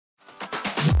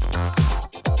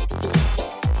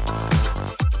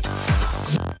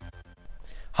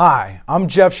Hi, I'm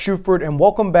Jeff Shuford and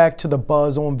welcome back to The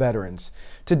Buzz on Veterans.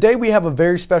 Today we have a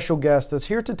very special guest that's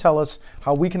here to tell us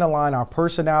how we can align our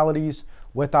personalities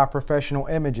with our professional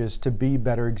images to be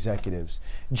better executives.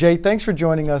 Jay, thanks for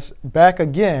joining us back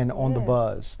again on The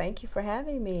Buzz. Thank you for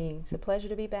having me. It's a pleasure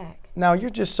to be back. Now, you're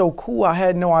just so cool. I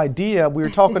had no idea. We were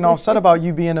talking offset about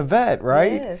you being a vet,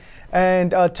 right? Yes.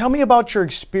 And tell me about your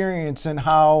experience and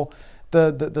how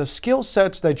the skill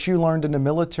sets that you learned in the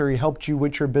military helped you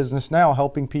with your business now,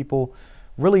 helping people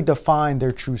really define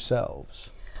their true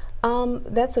selves.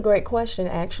 That's a great question,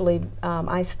 actually.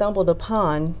 I stumbled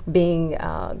upon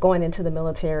going into the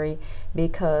military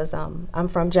because I'm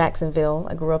from Jacksonville.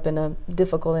 I grew up in a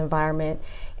difficult environment,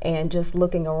 and just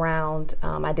looking around,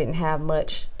 I didn't have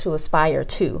much to aspire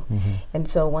to. And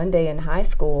so one day in high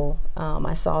school,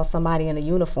 I saw somebody in a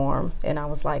uniform, and I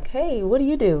was like, "Hey, what do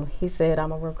you do?" He said,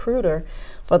 "I'm a recruiter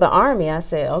for the Army." I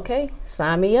said, "Okay,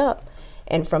 sign me up."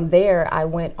 And from there, I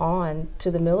went on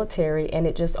to the military, and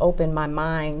it just opened my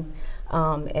mind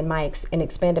and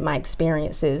expanded my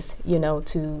experiences,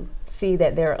 to see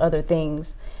that there are other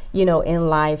things, in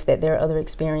life, that there are other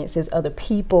experiences, other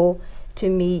people to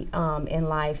meet in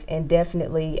life, and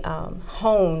definitely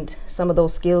honed some of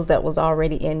those skills that was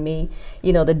already in me,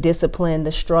 the discipline,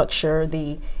 the structure,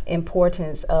 the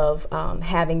importance of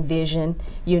having vision,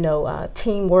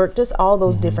 teamwork, just all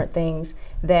those different things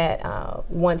that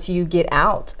once you get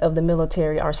out of the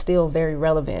military are still very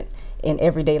relevant in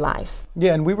everyday life.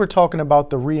 Yeah, and we were talking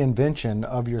about the reinvention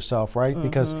of yourself, right?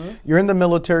 Because you're in the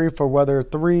military for whether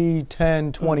 3,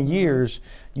 10, 20 years,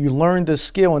 you learn this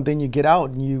skill and then you get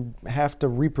out and you have to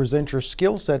represent your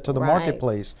skill set to the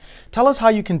marketplace. Tell us how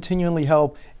you continually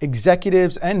help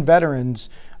executives and veterans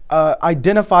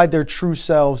identify their true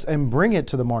selves and bring it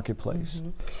to the marketplace.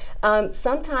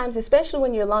 Sometimes, especially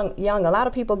when you're young, a lot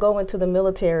of people go into the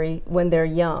military when they're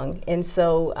young. And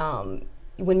so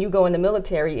when you go in the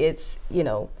military, it's,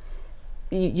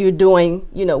 you're doing,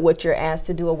 what you're asked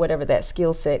to do or whatever that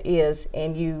skill set is,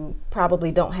 and you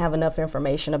probably don't have enough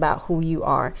information about who you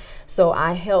are. So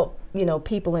I help,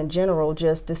 people in general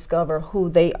just discover who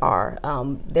they are,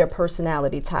 their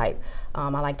personality type. I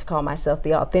like to call myself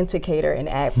the authenticator and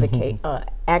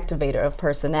activator of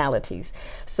personalities.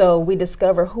 So we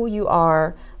discover who you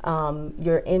are,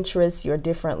 your interests, your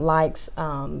different likes,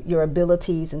 your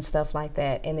abilities and stuff like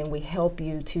that, and then we help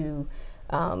you to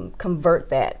convert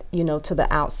that, to the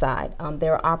outside.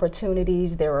 There are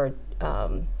opportunities, there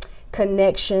are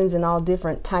connections, and all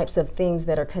different types of things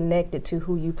that are connected to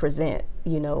who you present,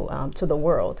 to the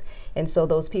world. And so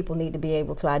those people need to be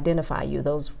able to identify you,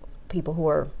 those people who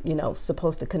are,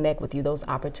 supposed to connect with you, those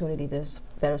opportunities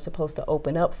that are supposed to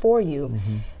open up for you.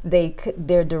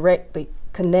 They're directly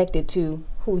connected to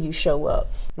who you show up.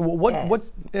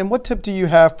 What tip do you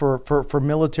have for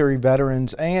military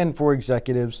veterans and for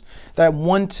executives, that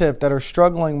one tip that are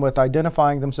struggling with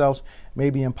identifying themselves,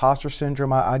 maybe imposter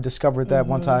syndrome? I discovered that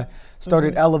once I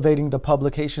started elevating the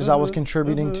publications I was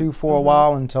contributing to for a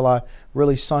while until I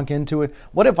really sunk into it.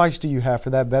 What advice do you have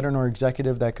for that veteran or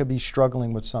executive that could be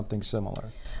struggling with something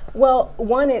similar? Well,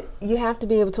 you have to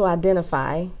be able to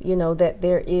identify, that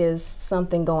there is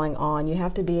something going on. You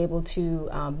have to be able to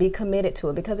be committed to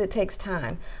it, because it takes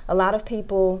time. A lot of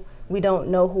people, we don't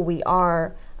know who we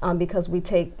are because we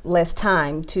take less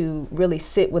time to really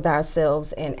sit with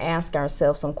ourselves and ask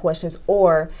ourselves some questions,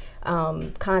 or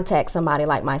contact somebody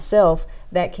like myself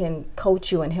that can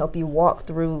coach you and help you walk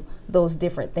through those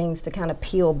different things to kind of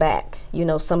peel back,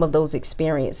 some of those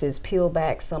experiences, peel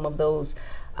back some of those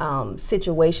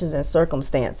situations and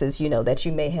circumstances, that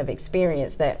you may have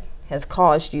experienced that has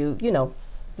caused you,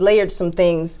 layered some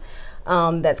things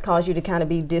that's caused you to kind of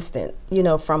be distant,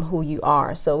 from who you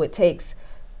are. So it takes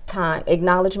time,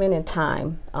 acknowledgement and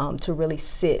time to really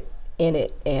sit in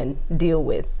it and deal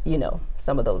with,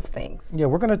 some of those things. Yeah,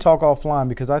 we're going to talk offline,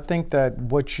 because I think that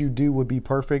what you do would be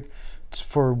perfect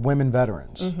for women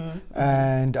veterans.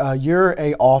 And you're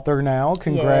a author now.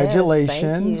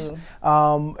 Congratulations. Yes, thank you.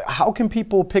 How can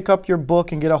people pick up your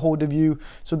book and get a hold of you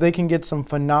so they can get some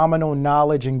phenomenal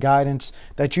knowledge and guidance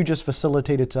that you just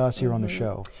facilitated to us here on the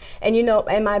show? And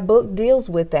and my book deals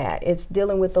with that. It's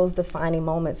dealing with those defining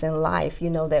moments in life,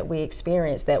 that we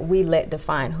experience, that we let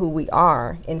define who we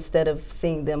are, instead of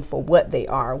seeing them for what they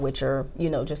are, which are,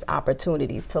 just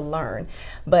opportunities to learn.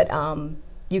 But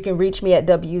you can reach me at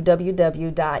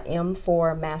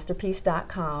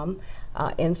www.m4masterpiece.com.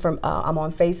 I'm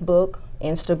on Facebook,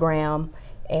 Instagram,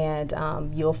 and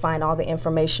you'll find all the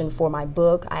information for my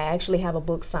book. I actually have a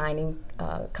book signing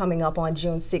coming up on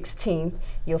June 16th.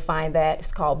 You'll find that.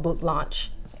 It's called Book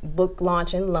Launch book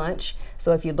launch and lunch.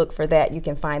 So if you look for that, you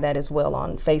can find that as well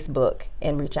on Facebook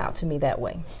and reach out to me that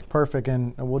way. Perfect,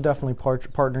 and we'll definitely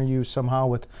partner you somehow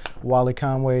with Wally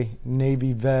Conway,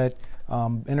 Navy vet,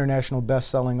 international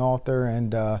best-selling author,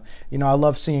 and I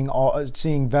love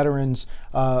seeing veterans,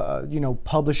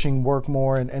 publishing work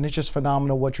more, and it's just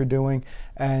phenomenal what you're doing,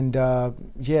 and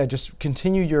just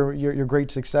continue your great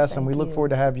success. And we look forward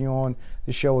to having you on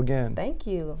the show again. Thank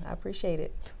you, I appreciate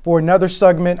it. For another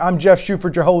segment, I'm Jeff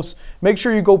Shuford, your host. Make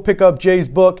sure you go pick up Jay's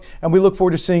book, and we look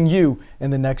forward to seeing you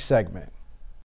in the next segment.